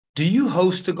Do you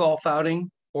host a golf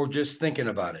outing or just thinking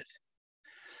about it?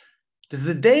 Does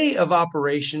the day of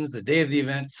operations, the day of the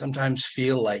event, sometimes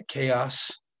feel like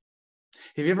chaos?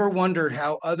 Have you ever wondered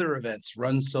how other events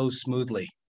run so smoothly?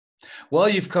 Well,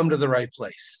 you've come to the right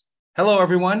place. Hello,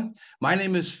 everyone. My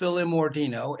name is Phil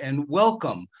Immordino, and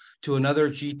welcome to another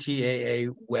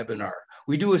GTAA webinar.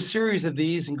 We do a series of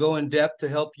these and go in depth to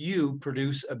help you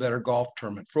produce a better golf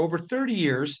tournament. For over 30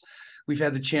 years, we've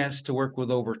had the chance to work with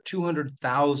over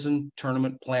 200,000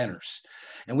 tournament planners.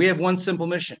 And we have one simple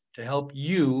mission to help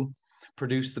you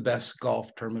produce the best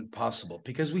golf tournament possible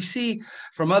because we see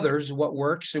from others what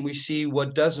works and we see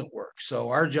what doesn't work. So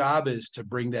our job is to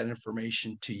bring that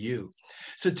information to you.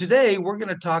 So today we're going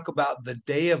to talk about the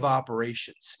day of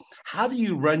operations. How do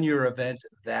you run your event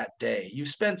that day? You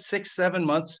spent 6, 7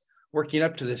 months working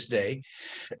up to this day,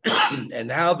 and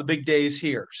now the big day is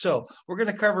here. So we're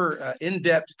going to cover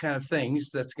in-depth kind of things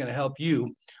that's going to help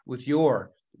you with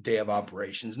your day of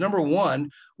operations. Number one,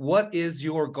 what is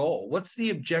your goal? What's the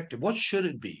objective? What should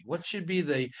it be? What should be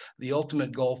the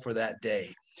ultimate goal for that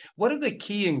day? What are the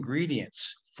key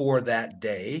ingredients for that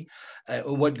day?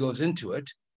 What goes into it?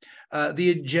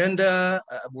 The agenda,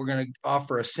 we're going to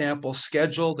offer a sample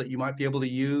schedule that you might be able to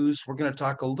use. We're going to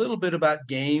talk a little bit about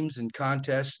games and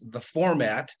contests, the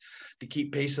format to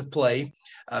keep pace of play,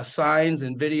 signs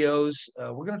and videos.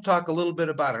 We're going to talk a little bit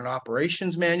about an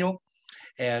operations manual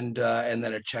and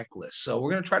then a checklist. So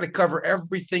we're going to try to cover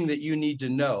everything that you need to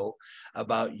know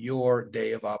about your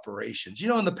day of operations. You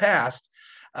know, in the past,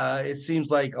 it seems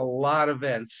like a lot of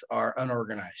events are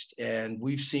unorganized, and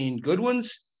we've seen good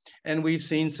ones and we've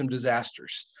seen some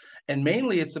disasters. And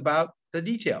mainly it's about the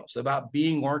details, about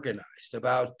being organized,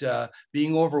 about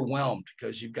being overwhelmed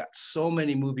because you've got so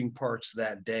many moving parts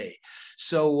that day.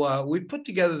 So we've put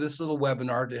together this little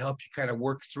webinar to help you kind of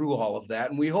work through all of that.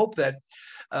 And we hope that,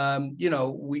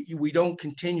 we don't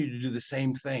continue to do the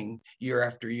same thing year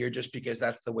after year just because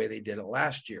that's the way they did it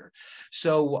last year.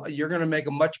 So you're going to make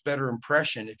a much better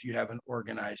impression if you have an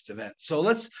organized event. So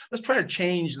let's try to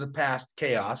change the past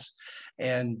chaos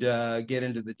and get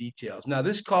into the details. Now,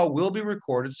 this call will be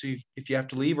recorded, so if you have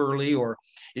to leave early or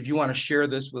if you want to share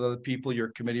this with other people, your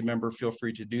committee member, feel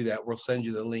free to do that. We'll send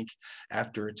you the link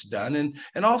after it's done.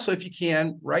 And also, if you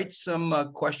can, write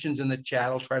some questions in the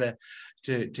chat. I'll try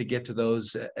to get to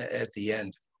those at the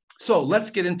end. So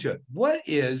let's get into it. What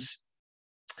is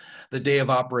the day of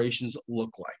operations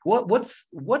look like?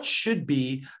 What should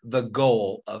be the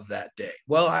goal of that day?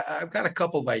 Well, I've got a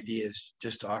couple of ideas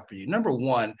just to offer you. Number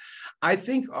one, I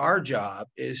think our job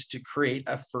is to create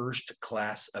a first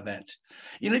class event.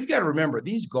 You know, you've got to remember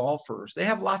these golfers, they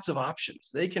have lots of options.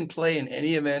 They can play in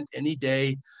any event, any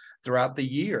day throughout the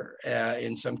year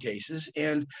in some cases,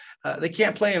 and they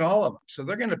can't play in all of them. So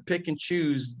they're going to pick and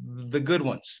choose the good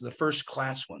ones, the first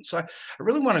class ones. So I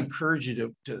really want to encourage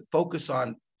you to focus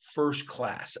on first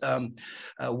class. Make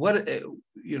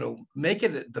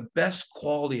it the best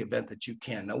quality event that you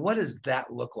can. Now, what does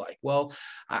that look like? Well,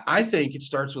 I think it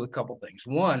starts with a couple things.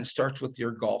 One, it starts with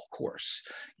your golf course.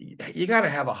 You got to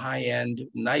have a high-end,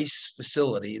 nice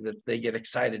facility that they get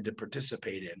excited to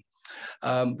participate in.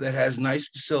 That has nice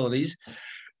facilities.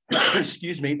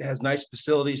 Excuse me, it has nice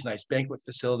facilities, nice banquet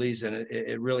facilities, and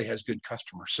it really has good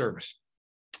customer service.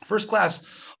 First class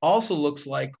also looks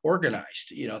like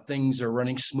organized. You know, things are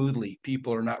running smoothly.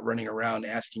 People are not running around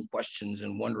asking questions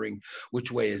and wondering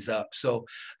which way is up. So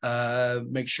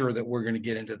make sure that we're going to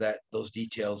get into those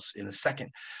details in a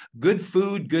second. Good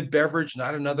food, good beverage,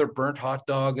 not another burnt hot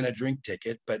dog and a drink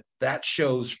ticket, but that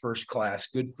shows first class,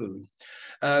 good food.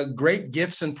 Great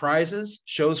gifts and prizes,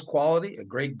 shows quality, a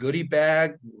great goodie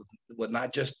bag with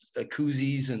not just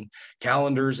koozies and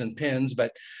calendars and pins,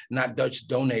 but not Dutch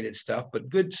donated stuff, but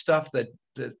good stuff that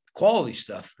quality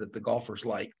stuff that the golfers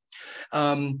like.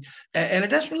 And it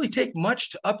doesn't really take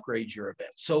much to upgrade your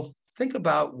event. So think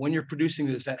about when you're producing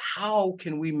this event, how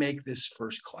can we make this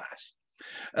first class?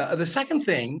 The second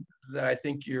thing that I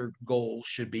think your goal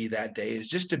should be that day is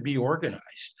just to be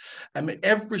organized. I mean,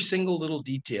 every single little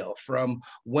detail from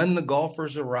when the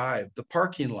golfers arrive, the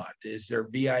parking lot, is there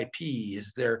VIP?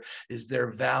 Is there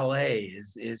valet?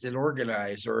 Is it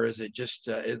organized, or is it just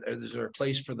is there a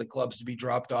place for the clubs to be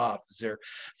dropped off? Is there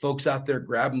folks out there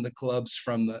grabbing the clubs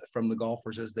from the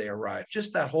golfers as they arrive?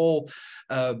 Just that whole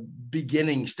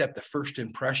beginning step, the first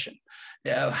impression.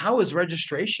 How is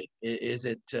registration? Is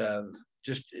it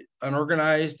just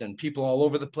unorganized and people all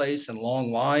over the place and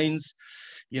long lines?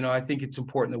 You know, I think it's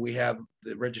important that we have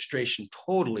the registration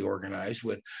totally organized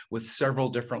with several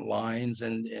different lines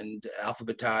and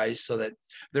alphabetized so that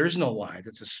there's no lines.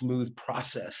 It's a smooth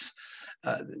process.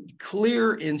 uh,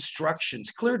 clear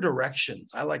instructions, clear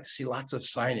directions. I like to see lots of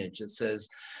signage that says,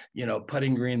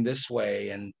 putting green this way,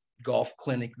 and golf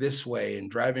clinic this way,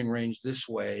 and driving range this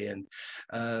way, and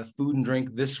food and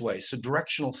drink this way. So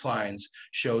directional signs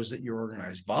shows that you're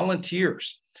organized.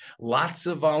 Volunteers, lots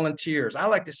of volunteers. I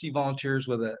like to see volunteers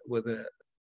with a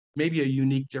maybe a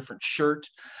unique different shirt,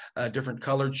 a different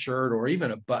colored shirt, or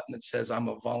even a button that says I'm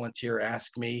a volunteer,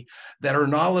 ask me, that are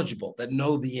knowledgeable, that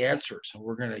know the answers. And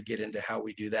we're going to get into how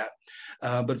we do that.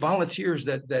 But volunteers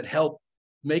that help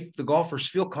make the golfers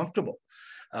feel comfortable.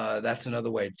 That's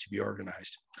another way to be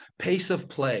organized. Pace of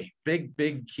play,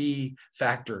 big key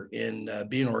factor in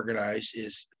being organized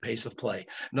is pace of play.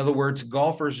 In other words,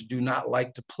 golfers do not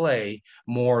like to play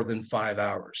more than 5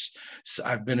 hours. So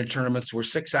I've been to tournaments where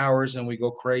 6 hours and we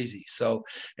go crazy. So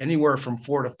anywhere from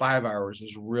 4 to 5 hours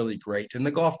is really great. And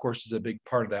the golf course is a big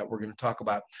part of that. We're going to talk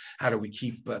about how do we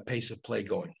keep pace of play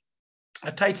going.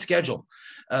 A tight schedule.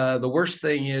 The worst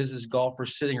thing is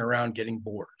golfers sitting around getting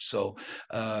bored. So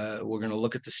we're going to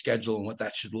look at the schedule and what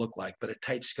that should look like, but a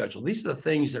tight schedule. These are the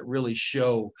things that really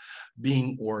show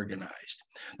being organized.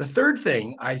 The third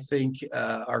thing I think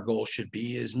our goal should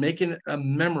be is making it a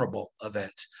memorable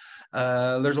event.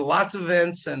 There's lots of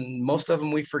events and most of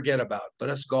them we forget about,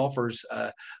 but us golfers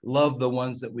love the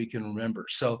ones that we can remember.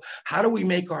 So how do we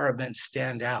make our event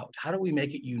stand out? How do we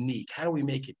make it unique? How do we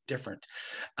make it different?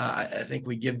 I think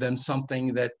we give them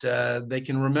something that they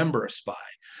can remember us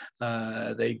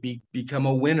by. They become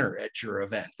a winner at your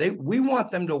event. We want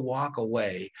them to walk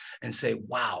away and say,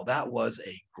 wow, that was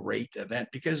a great event,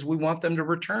 because we want them to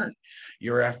return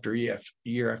year after year,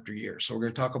 year after year. So we're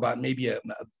going to talk about maybe a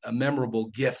memorable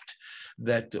gift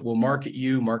that will market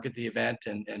the event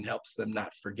and helps them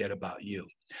not forget about you.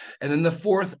 And then the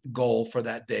fourth goal for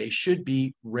that day should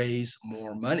be raise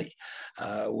more money.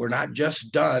 We're not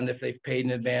just done if they've paid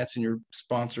in advance and your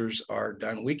sponsors are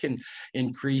done. We can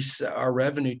increase our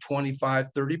revenue 25,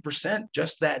 30%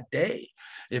 just that day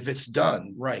if it's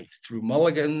done right, through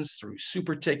mulligans, through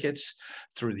super tickets,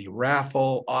 through the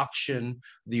raffle, auction,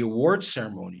 the award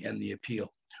ceremony, and the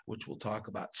appeal, which we'll talk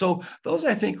about. So those,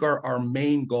 I think, are our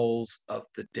main goals of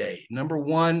the day. Number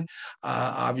one,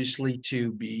 obviously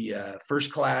to be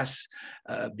first class,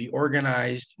 be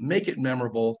organized, make it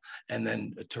memorable, and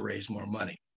then to raise more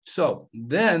money. So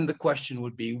then the question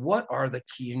would be, what are the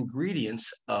key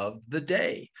ingredients of the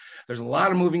day? There's a lot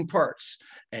of moving parts,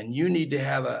 and you need to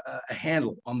have a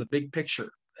handle on the big picture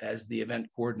as the event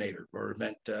coordinator or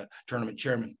event tournament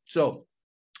chairman. So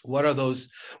what are those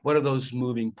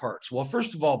moving parts? Well,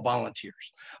 first of all,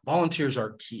 volunteers. Volunteers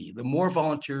are key. The more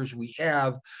volunteers we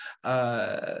have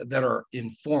that are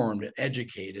informed and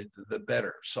educated, the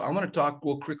better. So I'm going to talk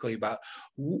real quickly about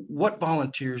what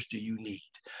volunteers do you need.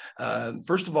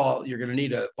 First of all, you're going to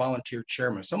need a volunteer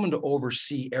chairman, someone to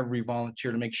oversee every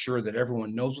volunteer to make sure that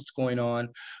everyone knows what's going on,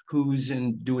 who's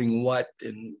doing what,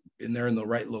 and they're in the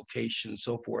right location and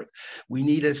so forth. We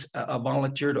need a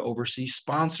volunteer to oversee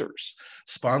sponsors.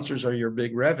 Sponsors are your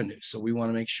big revenue. So we want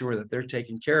to make sure that they're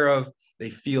taken care of. They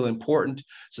feel important.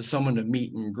 So someone to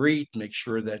meet and greet, make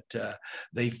sure that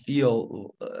they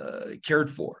feel cared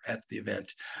for at the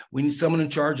event. We need someone in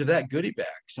charge of that goodie bag,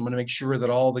 someone to make sure that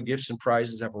all the gifts and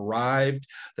prizes have arrived,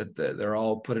 that they're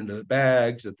all put into the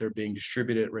bags, that they're being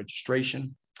distributed at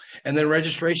registration. And then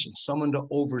registration, someone to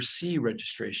oversee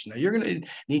registration. Now you're going to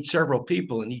need several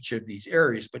people in each of these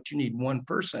areas, but you need one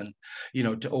person,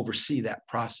 to oversee that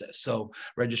process. So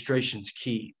registration is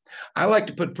key. I like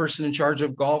to put a person in charge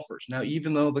of golfers. Now,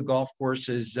 even though the golf course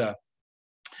is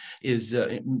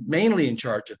mainly in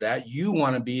charge of that, you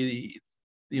want to be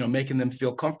making them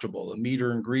feel comfortable, a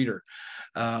meter and greeter,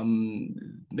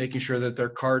 making sure that their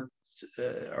cart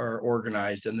are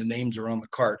organized and the names are on the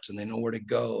carts and they know where to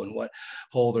go and what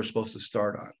hole they're supposed to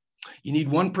start on. You need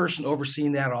one person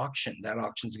overseeing that auction. That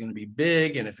auction is going to be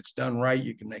big, and if it's done right,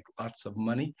 you can make lots of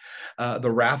money.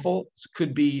 The raffle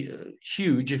could be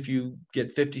huge if you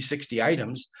get 50, 60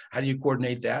 items. How do you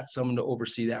coordinate that? Someone to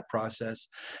oversee that process.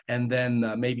 And then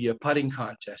maybe a putting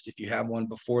contest if you have one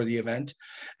before the event,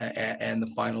 and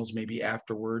the finals maybe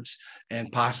afterwards,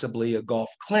 and possibly a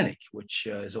golf clinic, which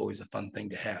is always a fun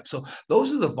thing to have. So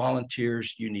those are the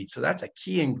volunteers you need. So that's a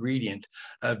key ingredient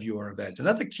of your event.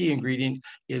 Another key ingredient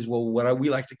is what we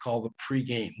like to call the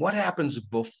pregame. What happens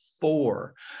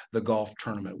before the golf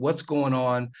tournament? What's going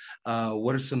on?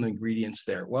 What are some ingredients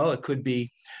there? Well, it could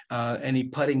be any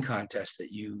putting contest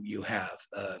that you have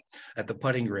at the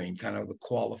putting green, kind of the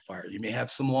qualifier. You may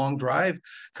have some long drive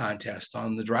contest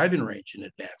on the driving range in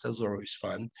advance. Those are always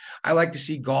fun. I like to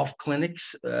see golf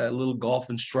clinics, a little golf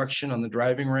instruction on the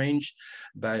driving range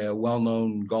by a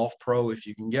well-known golf pro, if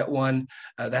you can get one.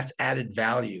 That's added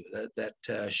value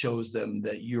that shows them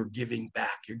that you're giving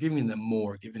back. You're giving them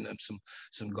more, giving them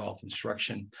some golf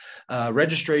instruction.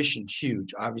 Registration,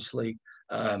 huge. Obviously,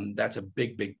 that's a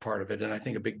big part of it. And I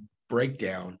think a big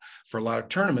breakdown for a lot of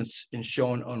tournaments in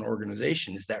showing an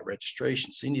organization is that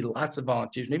registration. So you need lots of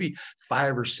volunteers, maybe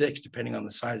 5 or 6, depending on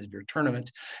the size of your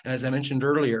tournament. And as I mentioned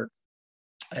earlier,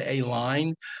 a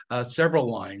line, several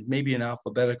lines, maybe in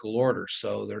alphabetical order,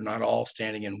 so they're not all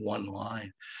standing in one line.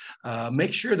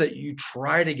 Make sure that you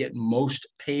try to get most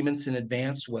payments in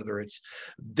advance, whether it's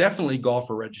definitely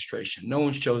golfer registration. No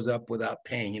one shows up without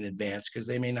paying in advance because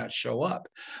they may not show up.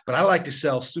 But I like to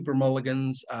sell super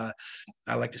mulligans.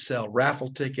 I like to sell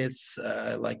raffle tickets.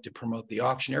 I like to promote the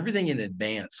auction, everything in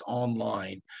advance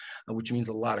online, which means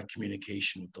a lot of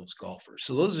communication with those golfers.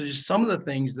 So those are just some of the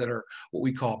things that are what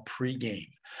we call pregame.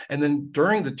 And then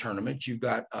during the tournament, you've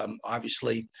got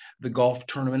obviously the golf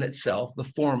tournament itself, the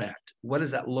format. What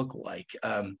does that look like?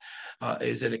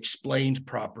 Is it explained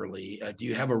properly? Do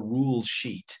you have a rule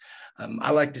sheet?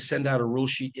 I like to send out a rule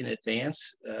sheet in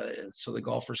advance so the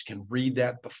golfers can read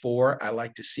that before. I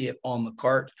like to see it on the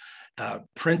cart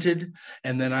printed,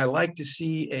 and then I like to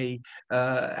see a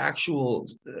actual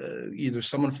either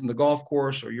someone from the golf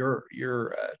course or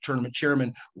your tournament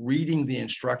chairman reading the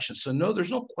instructions. So no, there's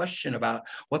no question about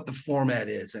what the format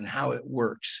is and how it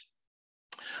works.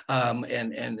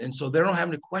 And so they don't have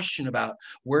any question about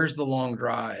where's the long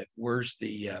drive, where's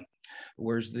the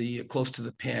close to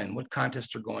the pin, what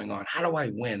contests are going on, how do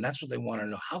I win? That's what they want to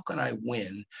know. How can I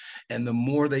win? And the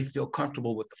more they feel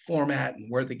comfortable with the format and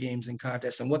where the games and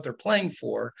contests and what they're playing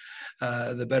for,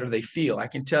 the better they feel. I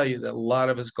can tell you that a lot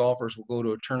of us golfers will go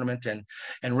to a tournament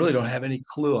and really don't have any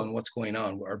clue on what's going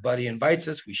on. Our buddy invites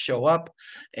us, we show up,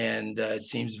 and it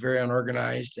seems very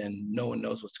unorganized and no one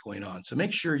knows what's going on. So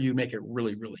make sure you make it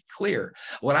really clear.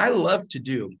 What I love to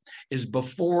do is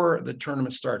before the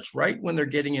tournament starts, right when they're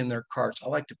getting in their carts, I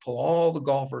like to pull all the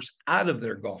golfers out of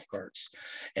their golf carts,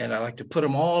 and I like to put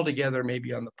them all together,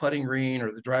 maybe on the putting green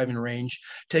or the driving range,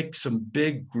 take some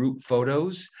big group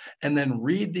photos, and then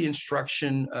read the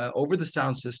instruction over the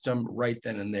sound system right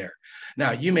then and there.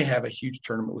 Now, you may have a huge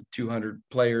tournament with 200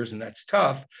 players, and that's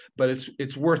tough, but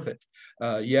it's worth it.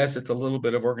 Yes, it's a little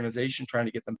bit of organization trying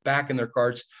to get them back in their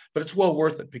carts, but it's well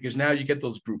worth it because now you get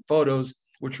those group photos,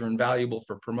 which are invaluable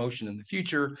for promotion in the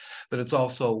future, but it's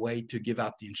also a way to give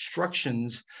out the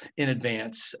instructions in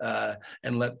advance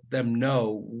and let them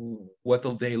know what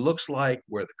the day looks like,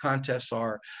 where the contests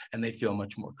are, and they feel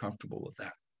much more comfortable with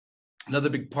that. Another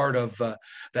big part of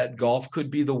that golf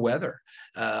could be the weather.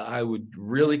 I would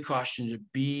really caution you to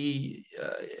be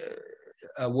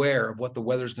aware of what the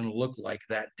weather's going to look like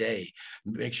that day.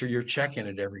 Make sure you're checking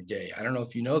it every day. I don't know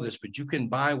if you know this, but you can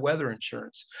buy weather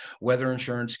insurance. Weather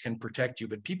insurance can protect you.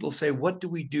 But people say, what do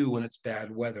we do when it's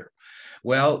bad weather?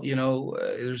 Well,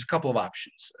 there's a couple of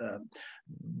options.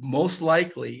 Most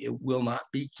likely it will not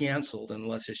be canceled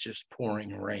unless it's just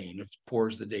pouring rain. If it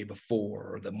pours the day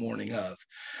before or the morning of,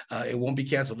 it won't be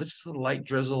canceled. If it's a light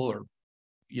drizzle or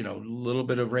a little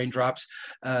bit of raindrops,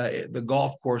 the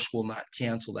golf course will not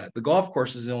cancel that. The golf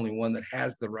course is the only one that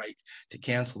has the right to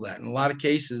cancel that. In a lot of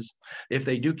cases, if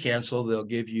they do cancel, they'll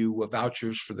give you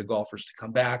vouchers for the golfers to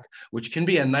come back, which can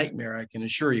be a nightmare, I can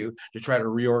assure you, to try to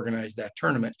reorganize that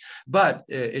tournament. But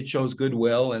it shows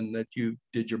goodwill and that you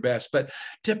did your best. But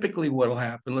typically what will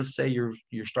happen, let's say you're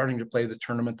starting to play the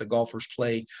tournament, the golfers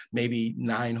play maybe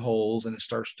 9 holes and it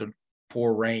starts to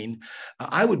pour rain.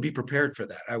 I would be prepared for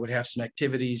that. I would have some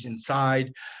activities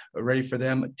inside ready for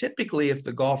them. Typically, if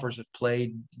the golfers have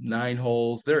played 9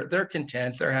 holes, they're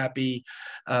content, they're happy.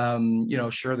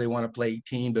 Sure, they want to play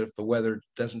 18, but if the weather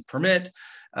doesn't permit,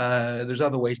 there's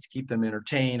other ways to keep them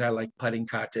entertained. I like putting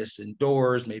contests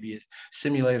indoors, maybe a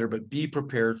simulator, but be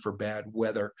prepared for bad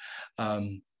weather.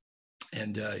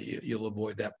 And you'll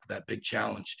avoid that big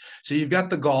challenge. So you've got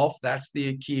the golf, that's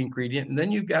the key ingredient, and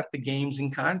then you've got the games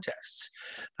and contests.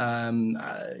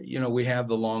 We have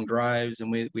the long drives and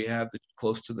we have the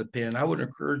close to the pin. I would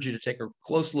encourage you to take a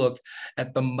close look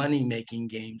at the money-making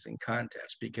games and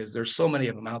contests because there's so many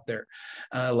of them out there.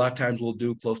 A lot of times we'll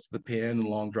do close to the pin and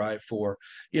long drive for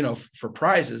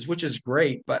prizes, which is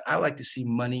great, but I like to see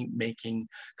money-making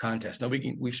contests. Now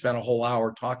we've spent a whole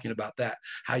hour talking about that,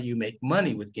 how you make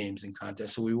money with games and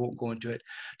contests, so we won't go into it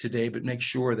today, but make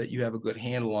sure that you have a good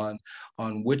handle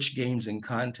on which games and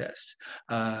contests.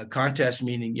 Contests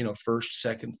meaning, first,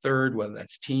 second, third, whether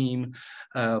that's team,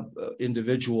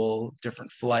 individual,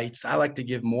 different flights. I like to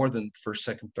give more than first,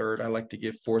 second, third. I like to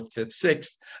give fourth, fifth,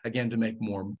 sixth, again, to make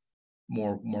more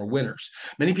winners.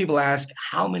 Many people ask,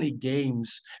 how many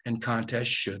games and contests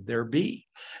should there be?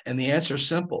 And the answer is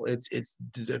simple. It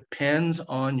depends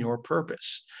on your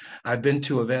purpose. I've been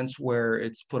to events where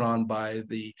it's put on by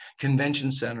the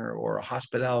convention center or a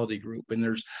hospitality group, and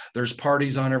there's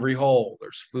parties on every hole.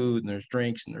 There's food and there's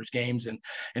drinks and there's games, and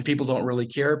people don't really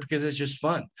care because it's just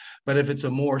fun. But if it's a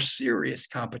more serious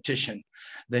competition,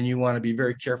 then you want to be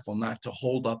very careful not to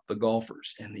hold up the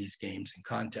golfers in these games and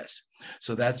contests.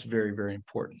 So that's very, very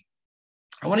important.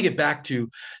 I want to get back to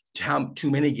how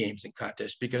too many games and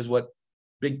contests, because what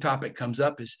big topic comes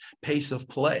up is pace of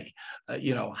play.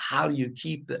 How do you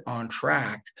keep it on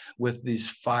track with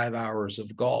these 5 hours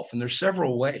of golf? And there's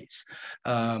several ways.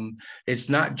 It's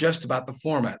not just about the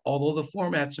format, although the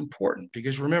format's important,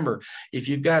 because remember, if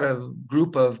you've got a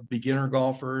group of beginner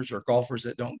golfers or golfers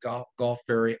that don't golf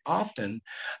very often,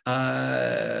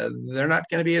 they're not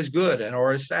going to be as good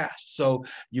or as fast. So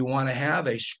you want to have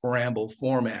a scramble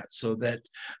format so that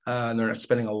they're not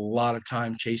spending a lot of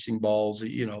time chasing balls.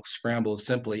 Scramble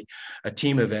is simply a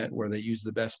team event where they use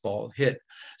the best ball hit.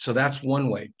 So that's one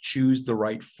way. Choose the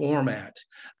right format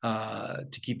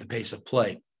to keep the pace of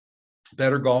play.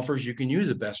 Better golfers, you can use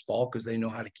a best ball because they know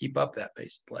how to keep up that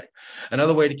pace of play.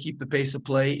 Another way to keep the pace of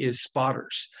play is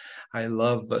spotters. I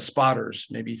love spotters.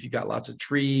 Maybe if you got lots of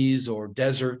trees or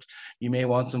desert, you may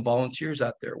want some volunteers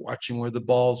out there watching where the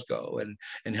balls go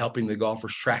and helping the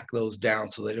golfers track those down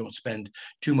so they don't spend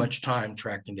too much time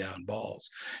tracking down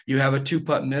balls. You have a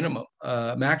 2-putt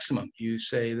maximum. You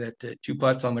say that 2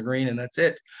 putts on the green and that's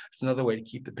it. It's another way to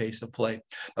keep the pace of play.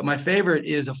 But my favorite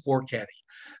is a 4 caddy.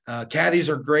 Caddies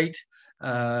are great.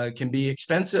 Can be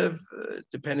expensive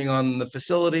depending on the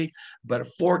facility, but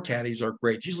 4 caddies are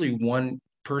great. Usually one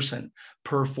person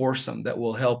per foursome that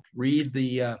will help read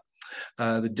the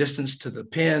distance to the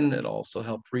pin. It also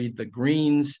helped read the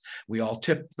greens. We all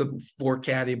tip the 4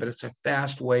 caddy, but it's a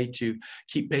fast way to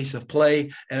keep pace of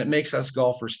play, and it makes us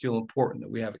golfers feel important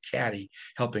that we have a caddy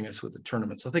helping us with the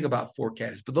tournament. So think about 4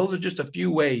 caddies. But those are just a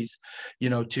few ways,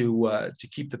 to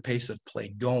keep the pace of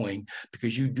play going,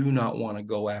 because you do not want to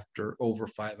go after over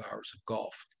 5 hours of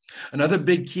golf. Another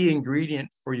big key ingredient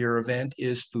for your event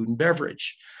is food and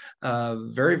beverage.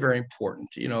 Very, very important.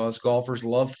 Us golfers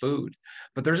love food,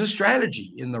 but there's a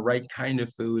strategy in the right kind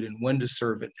of food and when to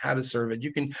serve it, how to serve it.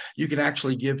 You can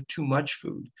actually give too much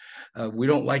food. We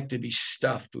don't like to be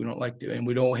stuffed. We don't like to, and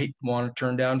we don't want to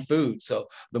turn down food. So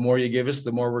the more you give us,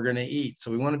 the more we're going to eat.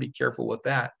 So we want to be careful with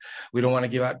that. We don't want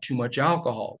to give out too much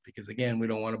alcohol because, again, we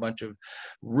don't want a bunch of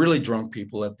really drunk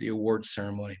people at the awards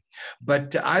ceremony.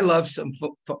 But I love some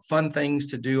fun things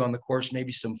to do on the course,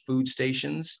 maybe some food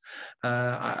stations.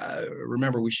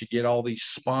 Remember, we should get all these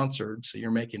sponsored, so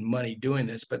you're making money doing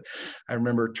this. But I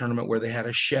remember a tournament where they had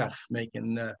a chef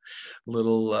making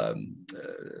little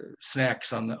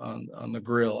snacks on the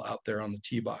grill out there on the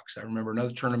tee box. I remember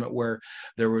another tournament where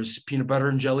there was peanut butter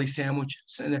and jelly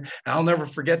sandwiches, and I'll never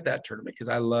forget that tournament because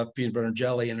I love peanut butter and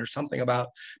jelly, and there's something about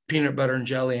peanut butter and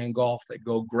jelly and golf that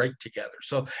go great together.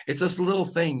 So it's just little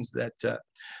things that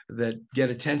get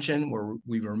attention, where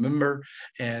we remember,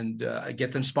 and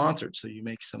get them sponsored so you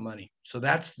make some money. So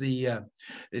that's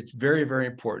it's very, very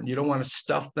important. You don't want to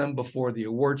stuff them before the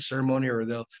award ceremony, or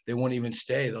they won't even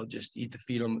stay. They'll just eat the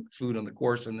food on the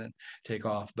course and then take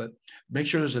off. But make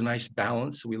sure there's a nice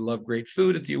balance. We love great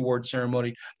food at the award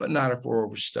ceremony, but not if we're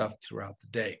overstuffed throughout the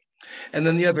day. And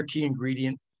then the other key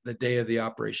ingredient, the day of the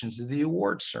operations, is the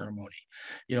award ceremony.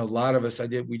 A lot of us,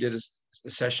 we did a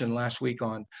session last week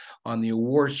on the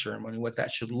award ceremony, what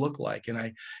that should look like. And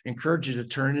I encourage you to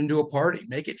turn it into a party,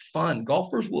 make it fun.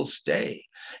 Golfers will stay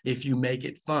if you make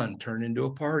it fun. Turn into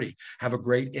a party, have a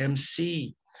great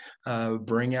MC.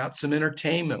 Bring out some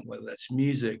entertainment, whether that's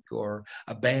music or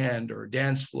a band or a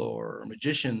dance floor or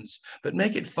magicians, but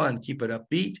make it fun, keep it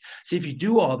upbeat. See, if you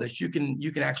do all this, you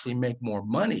can actually make more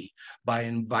money by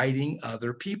inviting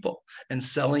other people and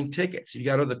selling tickets. You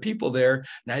got other people there.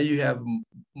 Now you have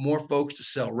more folks to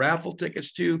sell raffle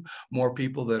tickets to, more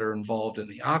people that are involved in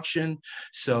the auction.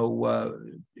 So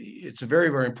it's very,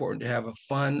 very important to have a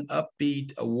fun,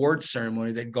 upbeat award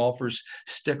ceremony that golfers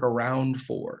stick around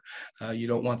for. You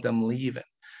don't want them leaving.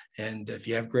 And if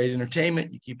you have great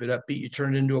entertainment, you keep it upbeat, you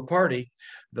turn it into a party,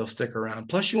 they'll stick around.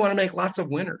 Plus, you want to make lots of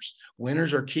winners.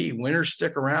 Winners are key. Winners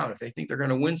stick around. If they think they're going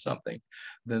to win something,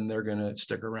 then they're going to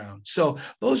stick around. So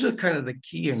those are kind of the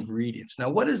key ingredients. Now,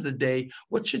 what is the day?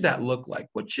 What should that look like?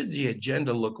 What should the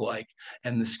agenda look like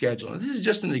and the schedule? And this is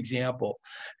just an example,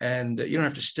 and you don't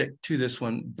have to stick to this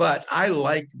one, but I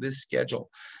like this schedule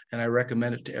and I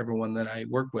recommend it to everyone that I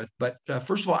work with. But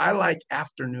first of all, I like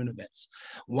afternoon events.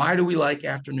 Why do we like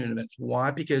afternoon events?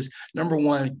 Why? Because number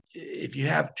one, if you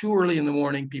have too early in the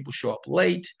morning, people show up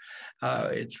late.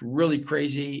 It's really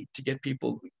crazy to get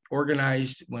people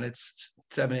organized when it's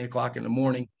 7, 8 o'clock in the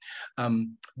morning.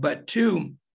 But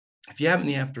two, if you have it in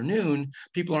the afternoon,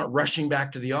 people aren't rushing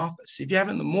back to the office. If you have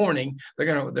it in the morning, they're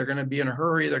gonna be in a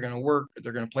hurry. They're gonna work.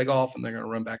 They're gonna play golf, and they're gonna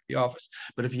run back to the office.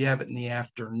 But if you have it in the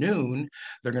afternoon,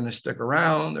 they're gonna stick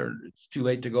around. It's too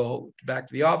late to go back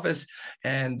to the office,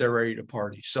 and they're ready to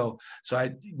party. So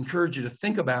I encourage you to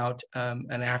think about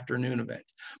an afternoon event.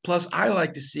 Plus, I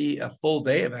like to see a full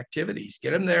day of activities.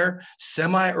 Get them there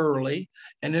semi-early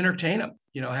and entertain them.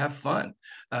 Have fun,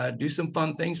 do some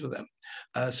fun things with them.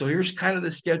 So here's kind of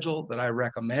the schedule that I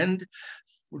recommend.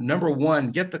 Number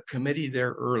one, get the committee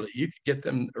there early. You could get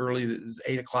them early,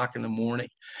 8 o'clock in the morning,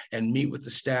 and meet with the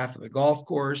staff of the golf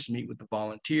course, meet with the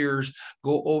volunteers,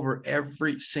 go over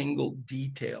every single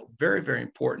detail. Very, very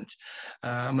important.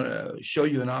 I'm going to show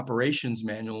you an operations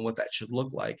manual and what that should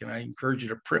look like. And I encourage you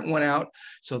to print one out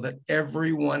so that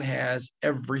everyone has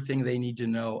everything they need to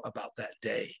know about that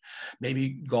day.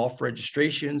 Maybe golf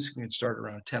registrations can start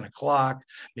around 10 o'clock.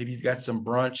 Maybe you've got some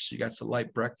brunch, you got some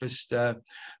light breakfast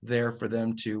there for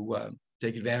them to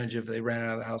take advantage of. They ran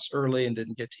out of the house early and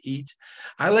didn't get to eat.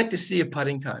 I like to see a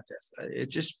putting contest.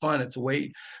 It's just fun. It's a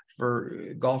way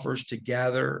for golfers to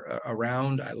gather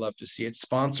around. I love to see it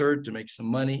sponsored to make some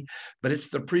money, but it's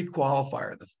the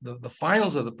pre-qualifier. The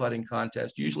finals of the putting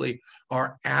contest usually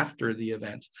are after the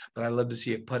event, but I love to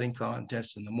see a putting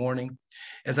contest in the morning.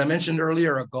 As I mentioned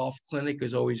earlier, a golf clinic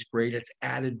is always great. It's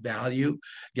added value.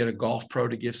 Get a golf pro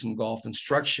to give some golf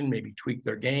instruction, maybe tweak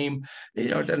their game. It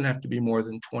doesn't have to be more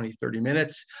than 20, 30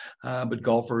 minutes, but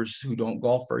golfers who don't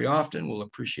golf very often will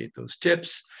appreciate those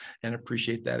tips and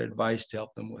appreciate that advice to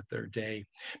help them with their day.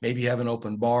 Maybe you have an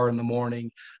open bar in the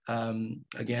morning.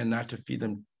 Again, not to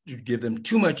give them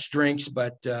too much drinks,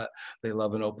 but they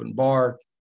love an open bar.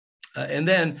 And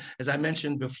then, as I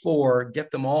mentioned before,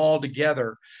 get them all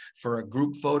together for a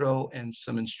group photo and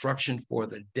some instruction for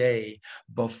the day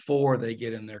before they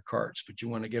get in their carts. But you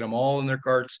want to get them all in their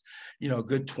carts, a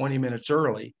good 20 minutes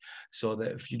early, so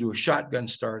that if you do a shotgun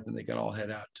start, then they can all head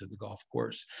out to the golf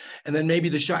course. And then maybe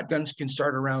the shotguns can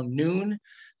start around noon.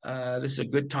 This is a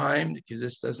good time because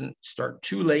this doesn't start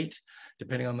too late,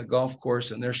 depending on the golf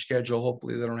course and their schedule.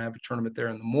 Hopefully they don't have a tournament there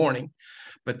in the morning,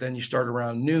 but then you start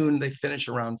around noon, they finish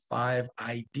around 5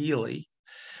 ideally.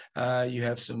 You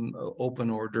have some open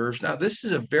hors d'oeuvres. Now, this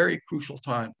is a very crucial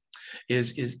time.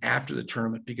 Is after the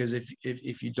tournament, because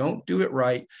if you don't do it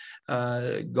right,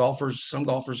 some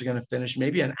golfers are going to finish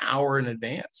maybe an hour in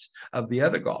advance of the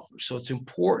other golfers. So it's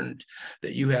important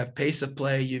that you have pace of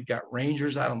play. You've got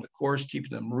rangers out on the course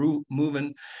keeping them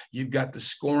moving. You've got the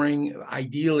scoring,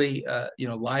 ideally,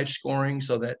 live scoring,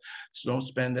 so don't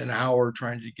spend an hour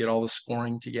trying to get all the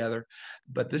scoring together.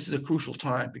 But this is a crucial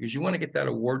time because you want to get that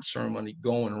award ceremony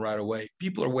going right away.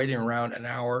 People are waiting around an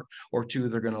hour or two,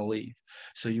 they're going to leave.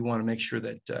 So you want to make sure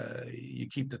that you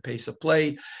keep the pace of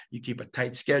play, you keep a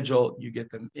tight schedule, you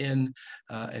get them in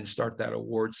and start that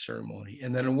award ceremony.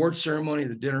 And then award ceremony,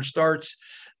 the dinner starts.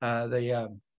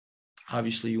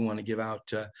 Obviously, you want to give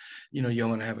out, you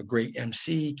want to have a great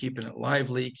MC, keeping it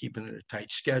lively, keeping it a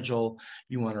tight schedule.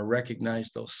 You want to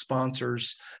recognize those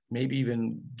sponsors, maybe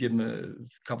even give them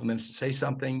a couple minutes to say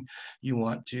something. You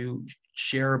want to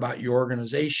share about your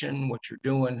organization, what you're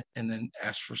doing, and then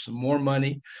ask for some more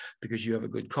money because you have a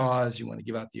good cause. You want to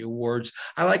give out the awards.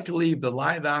 I like to leave the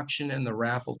live auction and the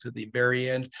raffle to the very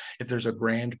end. If there's a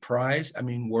grand prize,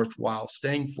 worthwhile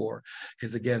staying for,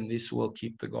 because again, this will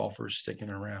keep the golfers sticking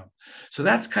around. So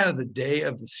that's kind of the day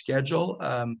of the schedule.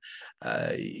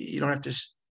 You don't have to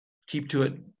keep to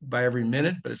it by every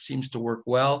minute, but it seems to work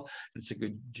well. It's a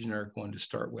good generic one to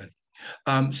start with.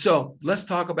 So let's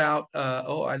talk about,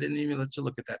 I didn't even let you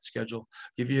look at that schedule.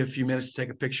 Give you a few minutes to take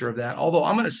a picture of that. Although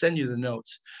I'm going to send you the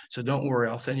notes. So don't worry,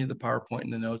 I'll send you the PowerPoint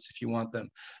and the notes if you want them,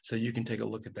 so you can take a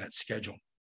look at that schedule.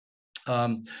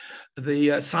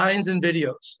 The signs and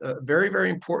videos, very, very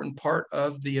important part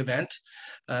of the event.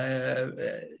 There's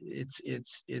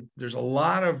a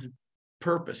lot of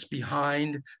purpose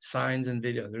behind signs and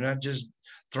video. They're not just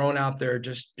thrown out there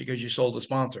just because you sold a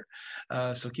sponsor.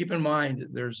 So keep in mind,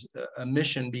 there's a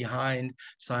mission behind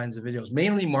signs and videos,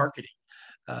 mainly marketing.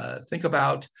 Think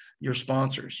about your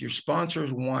sponsors. Your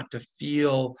sponsors want to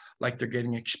feel like they're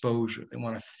getting exposure. They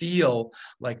want to feel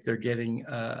like they're getting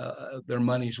their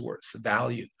money's worth, the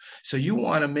value. So you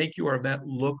want to make your event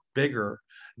look bigger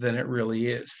than it really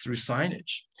is through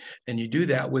signage. And you do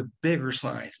that with bigger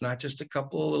signs, not just a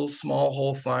couple of little small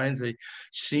hole signs. They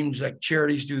seems like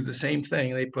charities do the same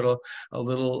thing. They put a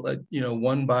little,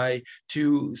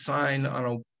 1x2 sign on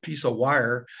a piece of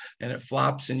wire and it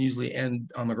flops and usually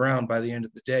end on the ground by the end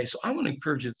of the day. So I want to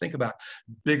encourage you to think about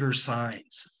bigger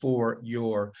signs for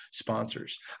your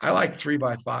sponsors. I like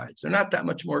 3x5s. They're not that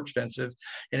much more expensive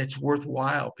and it's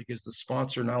worthwhile because the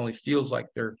sponsor not only feels like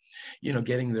they're,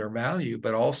 getting their value,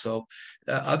 but also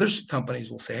other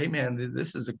companies will say, hey man,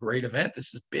 this is a great event.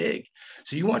 This is big.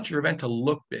 So you want your event to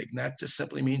look big. And that just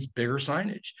simply means bigger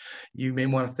signage. You may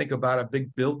want to think about a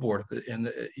big billboard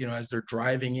as they're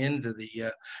driving into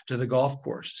the golf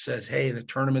course. It says, hey, the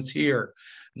tournament's here.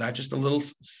 Not just a little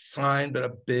sign, but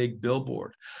a big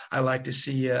billboard. I like to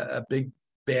see a big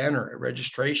banner at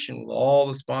registration with all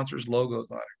the sponsors'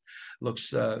 logos on it.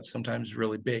 Looks sometimes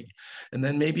really big. And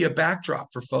then maybe a backdrop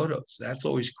for photos. That's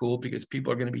always cool because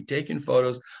people are going to be taking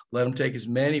photos. Let them take as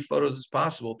many photos as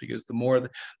possible because the more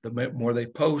they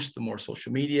post, the more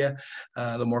social media,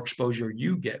 the more exposure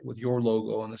you get with your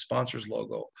logo and the sponsor's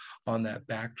logo on that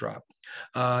backdrop.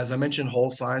 As I mentioned,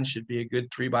 hole signs should be a good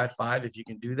 3x5 if you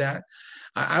can do that.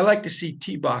 I like to see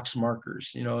tee box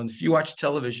markers. And if you watch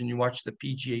television, you watch the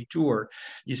PGA Tour,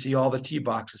 you see all the tee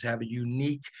boxes have a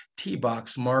unique tee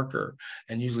box marker.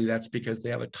 And usually that's because they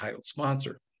have a title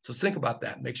sponsor. So think about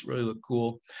that. Makes it really look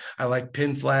cool. I like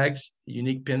pin flags,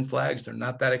 unique pin flags. They're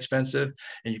not that expensive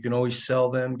and you can always sell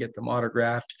them, get them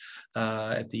autographed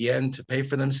at the end to pay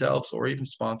for themselves or even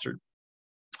sponsored.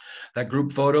 That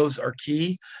group photos are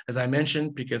key, as I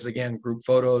mentioned, because again, group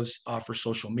photos offer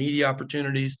social media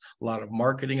opportunities, a lot of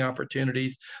marketing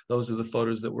opportunities. Those are the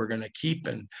photos that we're going to keep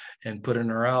and put in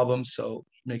our album. So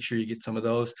make sure you get some of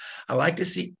those. I like to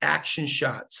see action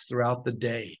shots throughout the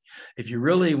day. If you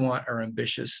really are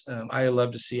ambitious, I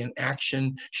love to see an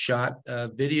action shot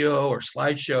video or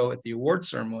slideshow at the award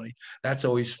ceremony. That's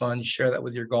always fun. You share that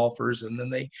with your golfers and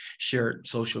then they share it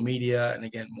social media and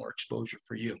again, more exposure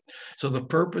for you. So the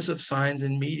purpose of signs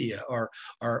and media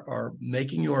are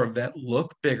making your event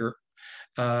look bigger,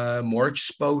 more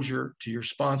exposure to your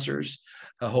sponsors,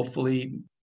 hopefully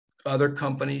other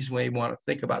companies may want to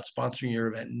think about sponsoring your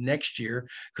event next year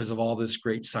because of all this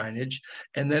great signage.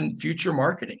 And then future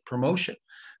marketing, promotion.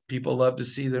 People love to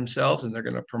see themselves and they're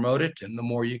going to promote it. And the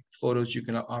more photos you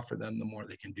can offer them, the more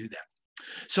they can do that.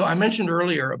 So I mentioned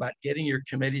earlier about getting your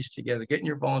committees together, getting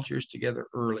your volunteers together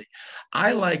early.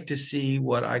 I like to see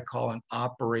what I call an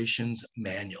operations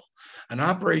manual. An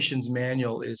operations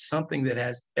manual is something that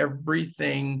has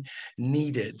everything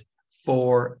needed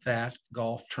for that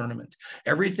golf tournament.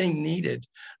 Everything needed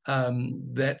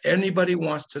that anybody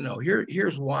wants to know.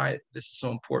 Here's why this is so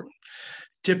important.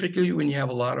 Typically, when you have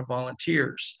a lot of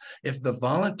volunteers, if the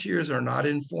volunteers are not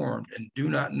informed and do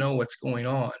not know what's going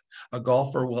on, a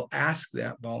golfer will ask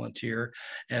that volunteer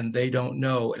and they don't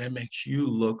know, and it makes you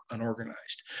look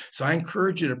unorganized. So I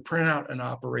encourage you to print out an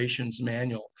operations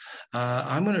manual.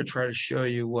 I'm going to try to show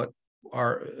you what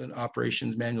an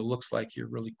operations manual looks like here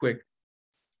really quick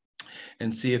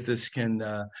and see if this can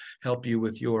help you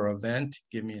with your event.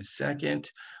 Give me a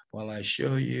second while I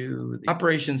show you the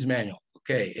operations manual.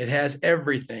 Okay, it has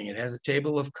everything. It has a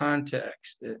table of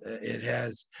contents. It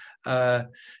has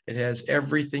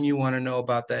everything you want to know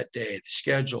about that day, the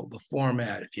schedule, the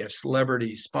format, if you have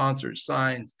celebrities, sponsors,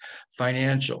 signs,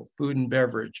 financial, food and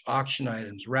beverage, auction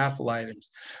items, raffle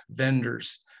items,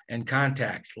 vendors, and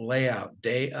contacts, layout,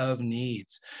 day of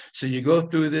needs. So you go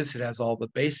through this, it has all the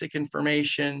basic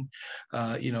information,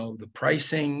 the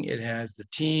pricing, it has the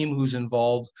team, who's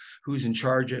involved, who's in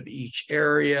charge of each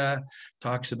area,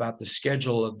 talks about the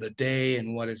schedule of the day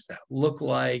and what does that look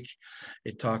like.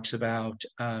 It talks about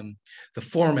the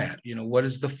format, what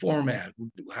is the format?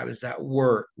 How does that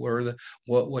work?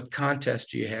 What contest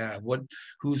do you have?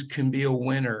 Who can be a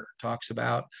winner? Talks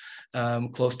about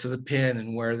close to the pin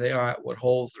and where they are at, what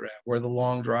holes they're at, where the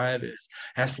long drive is.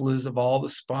 Has a list of all the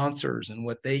sponsors and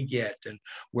what they get and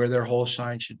where their whole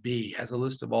sign should be. Has a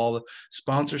list of all the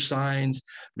sponsor signs,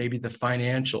 maybe the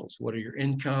financials. What are your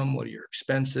income? What are your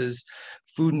expenses?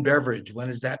 Food and beverage, when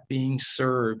is that being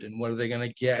served and what are they going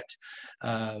to get?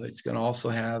 It's going to also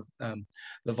have have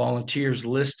the volunteers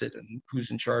listed and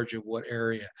who's in charge of what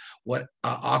area, what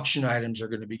auction items are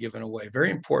going to be given away.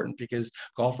 Very important because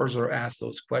golfers are asked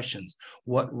those questions.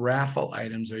 What raffle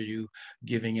items are you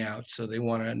giving out? So they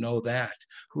want to know that.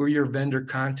 Who are your vendor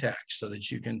contacts so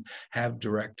that you can have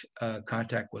direct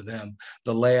contact with them?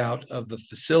 The layout of the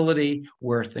facility,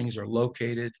 where things are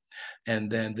located, and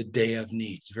then the day of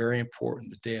needs. Very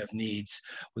important, the day of needs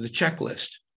with a checklist.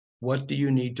 What do you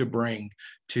need to bring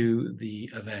to the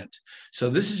event? So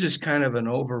this is just kind of an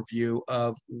overview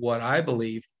of what I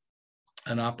believe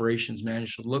an operations manager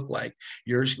should look like.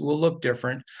 Yours will look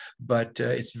different, but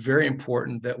it's very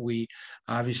important that we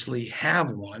obviously have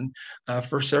one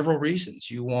for several reasons.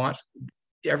 You want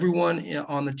everyone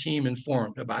on the team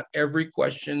informed about every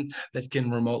question that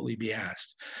can remotely be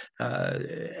asked,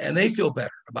 and they feel better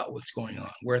about what's going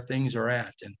on, where things are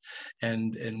at,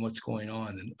 and what's going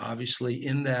on. And obviously,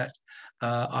 in that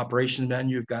operations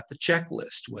menu, you've got the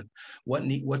checklist with what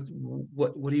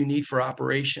do you need for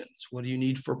operations? What do you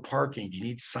need for parking? Do you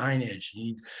need signage? Do you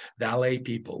need valet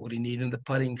people? What do you need in the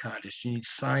putting contest? Do you need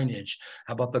signage?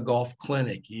 How about the golf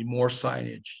clinic? You need more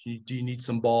signage? Do you need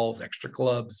some balls, extra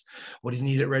clubs? What do you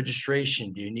need at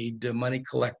registration? Do you need money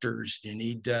collectors? Do you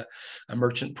need a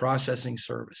merchant processing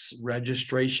service,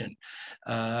 registration,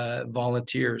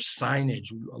 volunteers,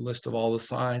 signage, a list of all the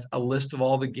signs, a list of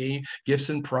all the game gifts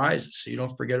and prizes, so you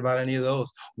don't forget about any of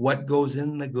those. What goes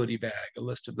in the goodie bag, a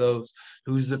list of those.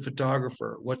 Who's the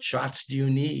photographer? What shots do you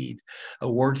need?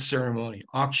 Award ceremony,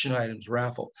 auction items,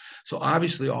 raffle. So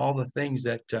obviously all the things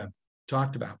that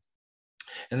talked about.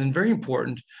 And then very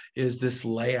important is this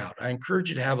layout. I encourage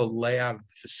you to have a layout of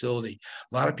the facility.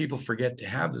 A lot of people forget to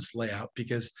have this layout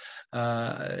because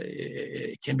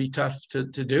it can be tough to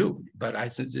do, but I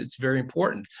think it's very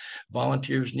important.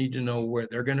 Volunteers need to know where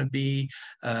they're going to be.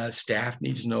 Staff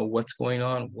needs to know what's going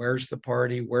on. Where's the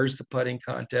party? Where's the putting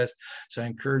contest? So I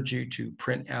encourage you to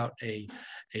print out a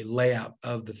layout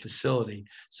of the facility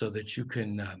so that you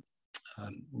can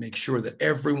make sure that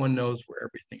everyone knows where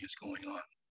everything is going on.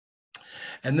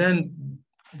 And then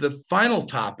the final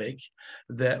topic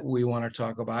that we want to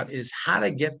talk about is how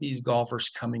to get these golfers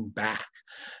coming back.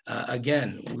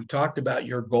 Again, we talked about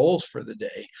your goals for the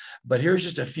day, but here's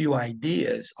just a few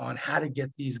ideas on how to get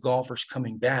these golfers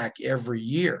coming back every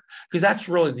year, because that's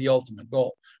really the ultimate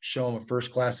goal. Show them a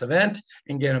first-class event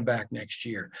and get them back next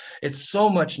year. It's so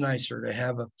much nicer to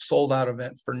have a sold-out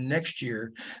event for next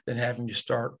year than having to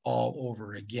start all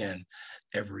over again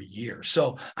every year.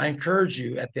 So I encourage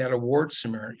you at that award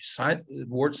ceremony,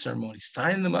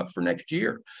 sign them up for next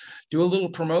year. Do a little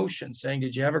promotion saying,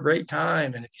 did you have a great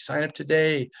time? And if you sign up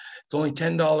today, it's only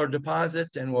 $10 deposit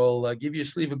and we'll give you a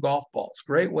sleeve of golf balls.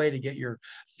 Great way to get your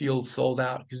field sold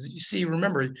out. Because you see,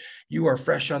 remember, you are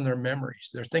fresh on their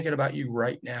memories. They're thinking about you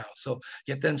right now. So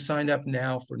get them signed up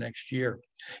now for next year.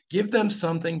 Give them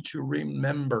something to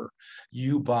remember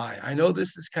you by. I know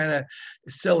this is kind of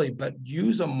silly, but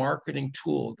use a marketing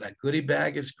tool. That goodie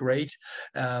bag is great.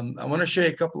 I want to show you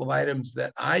a couple of items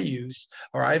that I use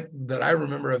that I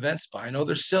remember events by. I know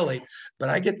they're silly, but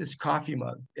I get this coffee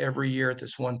mug every year at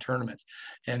this one tournament.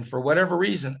 And for whatever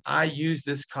reason, I use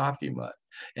this coffee mug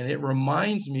and it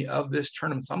reminds me of this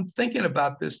tournament. So I'm thinking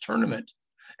about this tournament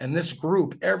and this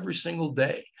group every single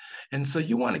day. And so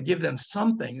you want to give them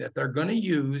something that they're going to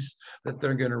use, that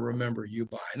they're going to remember you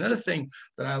by. Another thing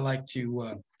that I like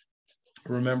to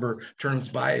remember tournaments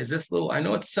by is this little, I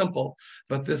know it's simple,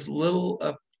 but this little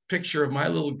picture of my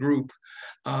little group.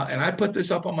 And I put this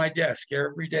up on my desk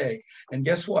every day. And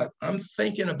guess what? I'm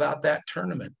thinking about that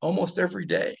tournament almost every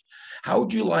day. How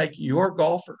would you like your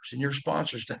golfers and your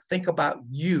sponsors to think about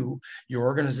you, your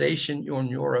organization,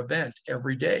 your event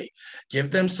every day?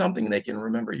 Give them something they can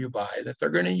remember you by, that they're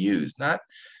going to use, not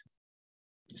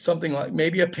something like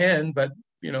maybe a pen, but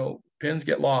pens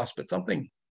get lost, but something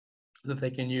that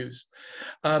they can use.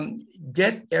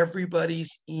 Get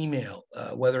everybody's email,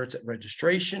 whether it's at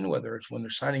registration, whether it's when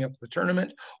they're signing up for the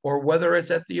tournament, or whether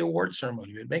it's at the award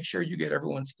ceremony. But make sure you get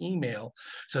everyone's email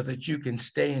so that you can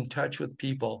stay in touch with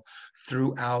people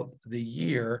throughout the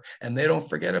year and they don't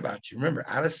forget about you. Remember,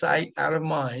 out of sight, out of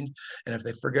mind. And if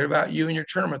they forget about you in your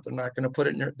tournament, they're not going to put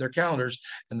it in their calendars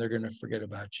and they're going to forget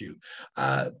about you.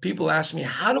 People ask me,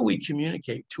 how do we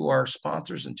communicate to our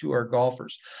sponsors and to our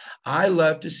golfers? I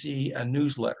love to see a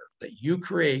newsletter that you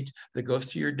create that goes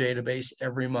to your database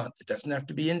every month. It doesn't have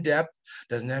to be in depth,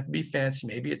 doesn't have to be fancy.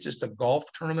 Maybe it's just a golf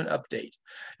tournament update.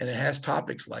 And it has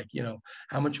topics like,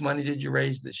 how much money did you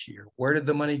raise this year? Where did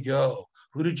the money go?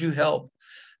 Who did you help?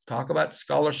 Talk about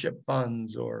scholarship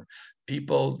funds or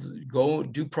people, go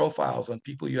do profiles on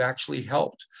people you actually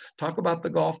helped. Talk about the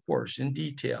golf course in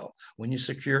detail when you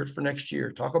secure it for next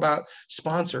year. Talk about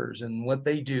sponsors and what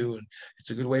they do. And it's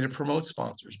a good way to promote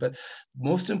sponsors. But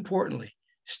most importantly,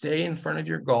 stay in front of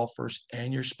your golfers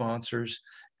and your sponsors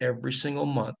every single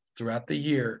month throughout the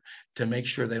year to make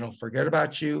sure they don't forget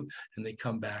about you and they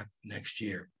come back next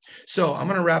year. So I'm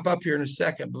going to wrap up here in a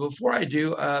second. But before I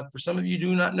do, for some of you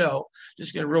do not know,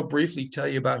 just going to real briefly tell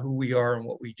you about who we are and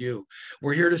what we do.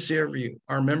 We're here to serve you.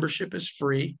 Our membership is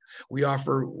free. We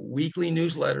offer weekly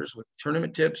newsletters with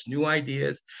tournament tips, new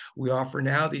ideas. We offer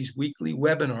now these weekly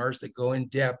webinars that go in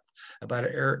depth about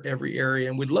every area.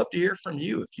 And we'd love to hear from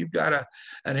you. If you've got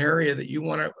an area that you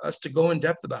want us to go in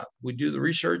depth about, we do the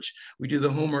research, we do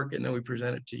the homework, and then we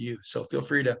present it to you. So feel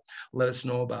free to let us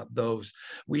know about those.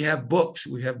 We have books.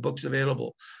 We have books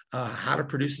available. How to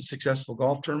Produce a Successful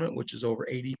Golf Tournament, which is over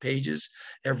 80 pages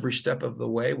every step of the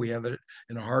way. We have it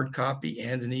in a hard copy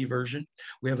and an e-version.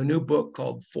 We have a new book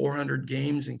called 400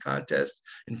 Games and Contests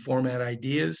and Format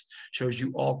Ideas. Shows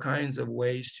you all kinds of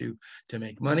ways to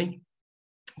make money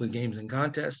with games and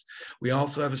contests. We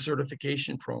also have a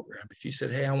certification program. If you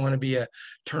said, hey, I want to be a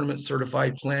tournament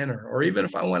certified planner, or even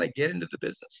if I want to get into the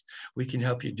business, we can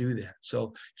help you do that.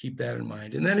 So keep that in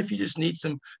mind. And then if you just need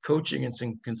some coaching and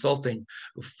some consulting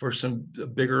for some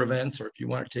bigger events, or if you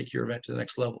want to take your event to the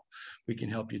next level, we can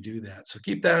help you do that. So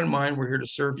keep that in mind. We're here to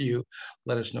serve you.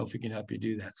 Let us know if we can help you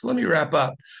do that. So let me wrap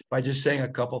up by just saying a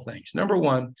couple things. Number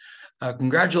one,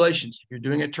 congratulations. If you're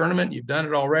doing a tournament, you've done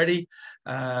it already.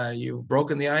 You've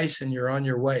broken the ice and you're on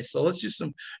your way. So let's do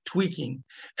some tweaking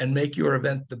and make your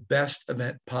event the best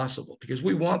event possible, because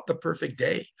we want the perfect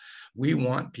day. We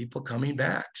want people coming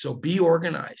back. So be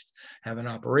organized, have an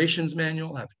operations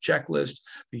manual, have a checklist,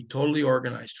 be totally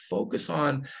organized. Focus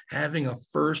on having a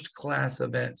first-class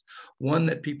event, one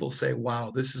that people say,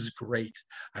 wow, this is great.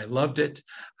 I loved it.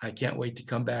 I can't wait to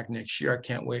come back next year. I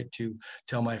can't wait to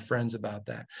tell my friends about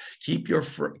that.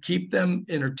 Keep them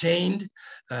entertained,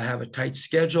 have a tight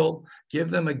schedule, give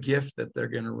them a gift that they're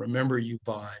going to remember you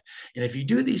by. And if you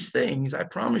do these things, I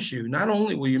promise you, not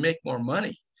only will you make more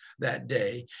money that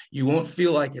day, you won't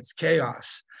feel like it's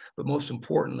chaos, but most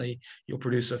importantly, you'll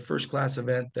produce a first-class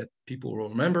event that people will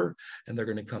remember, and they're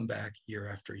going to come back year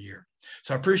after year.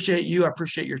 So I appreciate you. I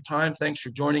appreciate your time. Thanks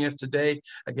for joining us today.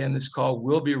 Again, this call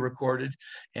will be recorded,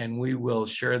 and we will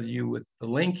share you with the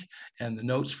link and the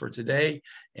notes for today,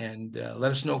 and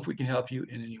let us know if we can help you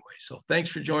in any way. So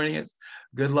thanks for joining us.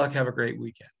 Good luck. Have a great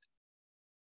weekend.